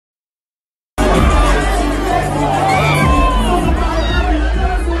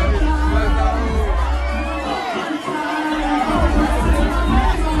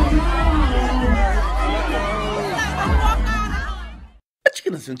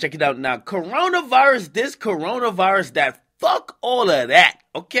listen, check it out now. Coronavirus this, coronavirus that. Fuck all of that,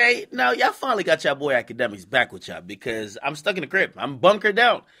 okay? Now, y'all finally got y'all boy Akademiks back with y'all because I'm stuck in the crib. I'm bunkered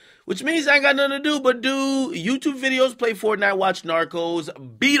down, which means I ain't got nothing to do but do YouTube videos, play Fortnite, watch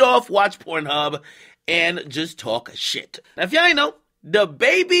Narcos, beat off, watch Pornhub, and just talk shit. Now, if y'all ain't know, the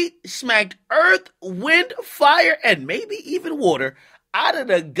baby smacked earth, wind, fire, and maybe even water out of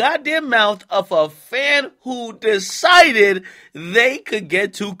the goddamn mouth of a fan who decided they could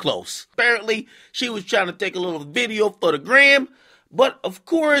get too close. Apparently, she was trying to take a little video for the gram, but of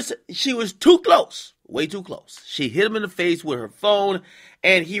course, she was too close, way too close. She hit him in the face with her phone,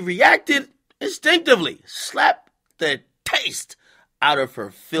 and he reacted instinctively, slapped the taste out of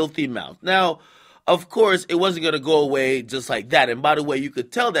her filthy mouth. Now, of course, it wasn't going to go away just like that. And by the way, you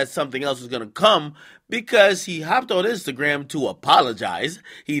could tell that something else was going to come because he hopped on Instagram to apologize.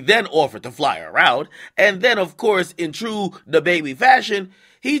 He then offered to fly her out. And then, of course, in true the baby fashion,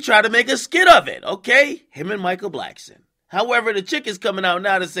 he tried to make a skit of it, okay? Him and Michael Blackson. However, the chick is coming out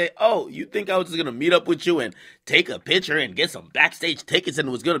now to say, oh, you think I was just going to meet up with you and take a picture and get some backstage tickets and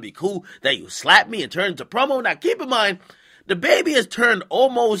it was going to be cool that you slapped me and turned into promo? Now, keep in mind, the baby has turned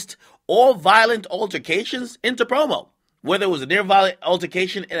almost all violent altercations into promo. Whether it was a near violent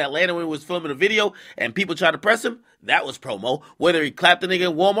altercation in Atlanta when he was filming a video and people tried to press him, that was promo. Whether he clapped a nigga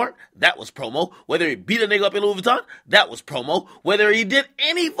in Walmart, that was promo. Whether he beat a nigga up in Louis Vuitton, that was promo. Whether he did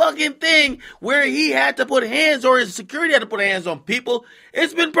any fucking thing where he had to put hands or his security had to put hands on people,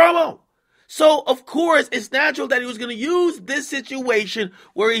 it's been promo. So, of course, it's natural that he was going to use this situation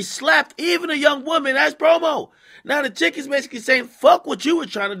where he slapped even a young woman as promo. Now, the chick is basically saying, fuck what you were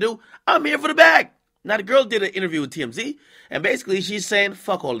trying to do. I'm here for the bag. Now, the girl did an interview with TMZ, and basically she's saying,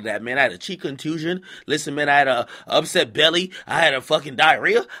 fuck all of that, man. I had a cheek contusion. Listen, man, I had a upset belly. I had a fucking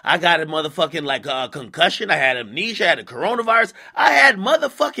diarrhea. I got a motherfucking, concussion. I had amnesia. I had a coronavirus. I had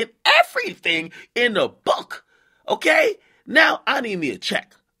motherfucking everything in the book, okay? Now, I need me a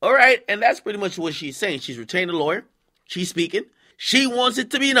check, all right? And that's pretty much what she's saying. She's retained a lawyer. She's speaking. She wants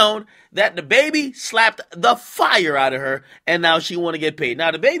it to be known that the baby slapped the fire out of her, and now she want to get paid. Now,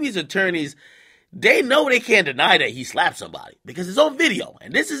 the baby's attorneys, they know they can't deny that he slapped somebody because it's on video.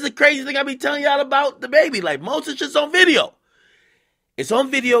 And this is the crazy thing I be telling y'all about the baby. Like, most of it's just on video. It's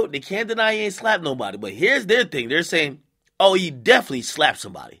on video. They can't deny he ain't slapped nobody. But here's their thing. They're saying, oh, he definitely slapped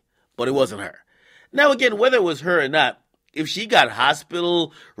somebody, but it wasn't her. Now, again, whether it was her or not, if she got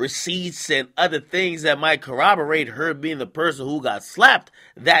hospital receipts and other things that might corroborate her being the person who got slapped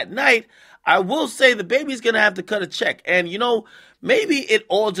that night, I will say the baby's going to have to cut a check. And, you know, maybe it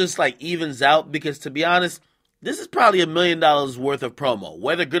all just like evens out because, to be honest, this is probably $1 million worth of promo,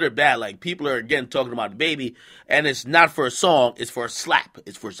 whether good or bad. Like, people are, again, talking about the baby, and it's not for a song. It's for a slap.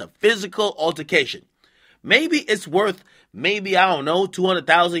 It's for some physical altercation. Maybe it's worth, maybe, I don't know,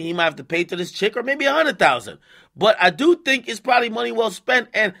 $200,000 he might have to pay to this chick, or maybe $100,000. But I do think it's probably money well spent,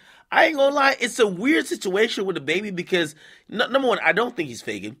 and I ain't gonna lie, it's a weird situation with the baby because, number one, I don't think he's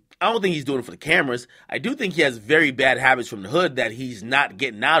faking. I don't think he's doing it for the cameras. I do think he has very bad habits from the hood that he's not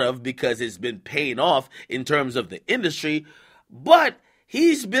getting out of because it's been paying off in terms of the industry. But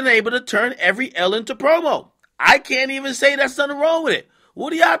he's been able to turn every L into promo. I can't even say there's nothing wrong with it.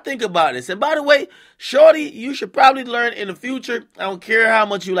 What do y'all think about this? And by the way, shorty, you should probably learn in the future. I don't care how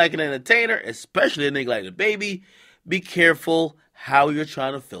much you like an entertainer, especially a nigga like the baby. Be careful how you're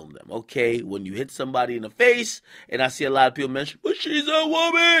trying to film them, okay? When you hit somebody in the face, and I see a lot of people mention, but she's a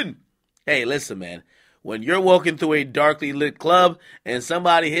woman. Hey, listen, man. When you're walking through a darkly lit club and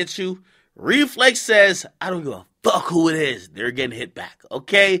somebody hits you, reflex says, I don't give a fuck who it is. They're getting hit back,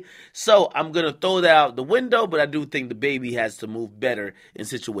 okay? So I'm going to throw that out the window, but I do think the baby has to move better in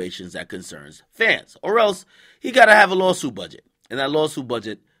situations that concerns fans. Or else he got to have a lawsuit budget, and that lawsuit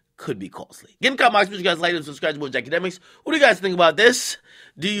budget could be costly. Get in the comments, you guys like and subscribe to more Akademiks. What do you guys think about this?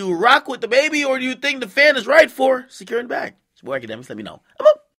 Do you rock with the baby, or do you think the fan is right for securing the bag? It's more Akademiks. Let me know.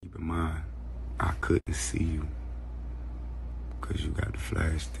 Keep in mind, I couldn't see you because you got the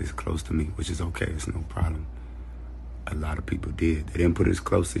flash this close to me, which is okay. It's no problem. A lot of people did. They didn't put it as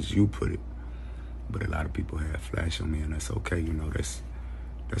close as you put it, but a lot of people had flash on me, and that's okay. You know, that's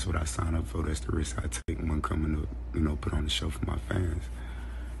what I signed up for. That's the risk I take when coming to, you know, put on the show for my fans.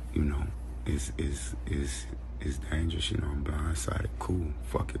 You know, it's dangerous. You know, I'm blindsided. Cool,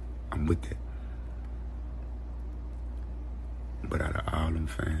 fuck it, I'm with that. But out of all them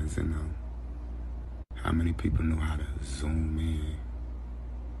fans, you know, how many people knew how to zoom in?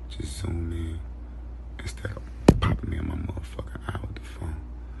 Just zoom in instead of popping me in my motherfucking eye with the phone.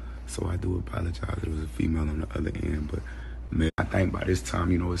 So I do apologize. There was a female on the other end, but man, I think by this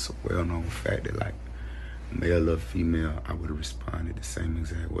time, you know, it's a well-known fact that, like, male or female, I would have responded the same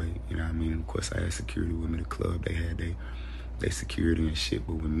exact way. You know what I mean? Of course, I had security with me. The club, they had they security and shit.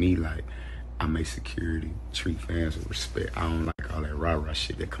 But with me, like, I make security treat fans with respect. I don't like all that rah-rah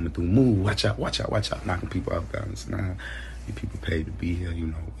shit that coming through. Move, watch out, watch out, watch out, knocking people off balance. Nah, you people paid to be here, you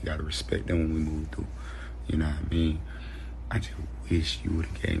know. We gotta respect them when we move through. You know what I mean? I just wish you would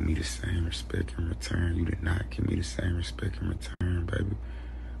have gave me the same respect in return. You did not give me the same respect in return, baby.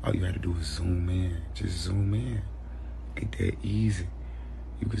 All you had to do was zoom in. Just zoom in. Ain't that easy.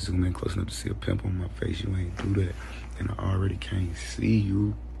 You can zoom in close enough to see a pimple on my face. You ain't do that. And I already can't see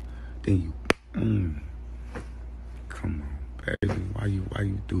you. Then you, come on, baby. Why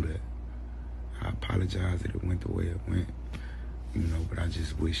you do that? I apologize that it went the way it went. You know, but I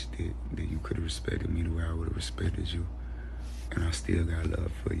just wish that you could have respected me the way I would have respected you. And I still got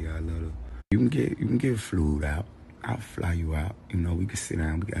love for you. I love you. You can get flued out. I'll fly you out. You know, we can sit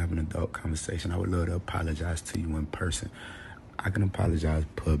down, we can have an adult conversation. I would love to apologize to you in person. I can apologize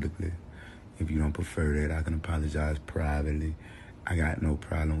publicly. If you don't prefer that, I can apologize privately. I got no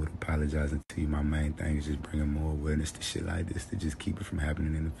problem with apologizing to you. My main thing is just bringing more awareness to shit like this to just keep it from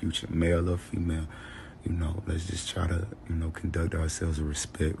happening in the future. Male or female, you know, let's just try to, you know, conduct ourselves with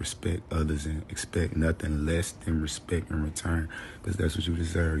respect others, and expect nothing less than respect in return, because that's what you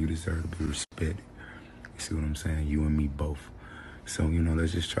deserve. You deserve to be respected. You see what I'm saying? You and me both. So, you know,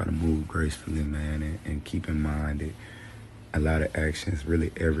 let's just try to move gracefully, man, and keep in mind that a lot of actions,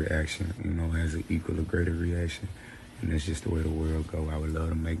 really every action, you know, has an equal or greater reaction. And that's just the way the world go. I would love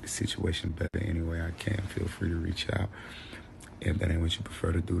to make the situation better any way I can. Feel free to reach out. If that ain't what you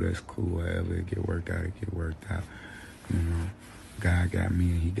prefer to do, that's cool. However it get worked out, it get worked out. You know, God got me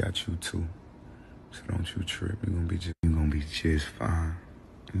and he got you too. So don't you trip. You're gonna be just fine.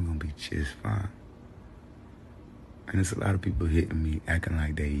 You're gonna be just fine. And there's a lot of people hitting me, acting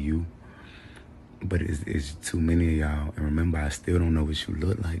like they you. But it's too many of y'all. And remember, I still don't know what you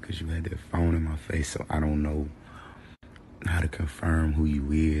look like because you had that phone in my face, so I don't know how to confirm who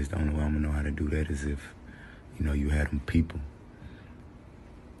you is. The only way I'm gonna know how to do that is if, you know, you had them people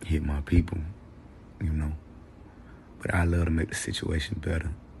hit my people, you know. But I love to make the situation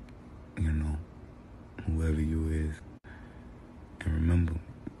better, you know, whoever you is. And remember,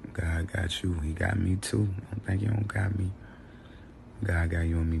 God got you. He got me too. Don't think you don't got me. God got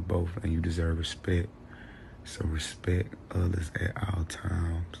you and me both, and you deserve respect. So respect others at all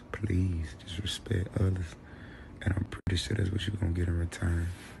times. Please, just respect others. And I'm pretty sure that's what you're gonna get in return.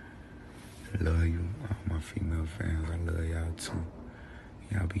 I love you, all my female fans. I love y'all too.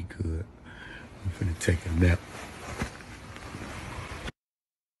 Y'all be good. I'm finna take a nap.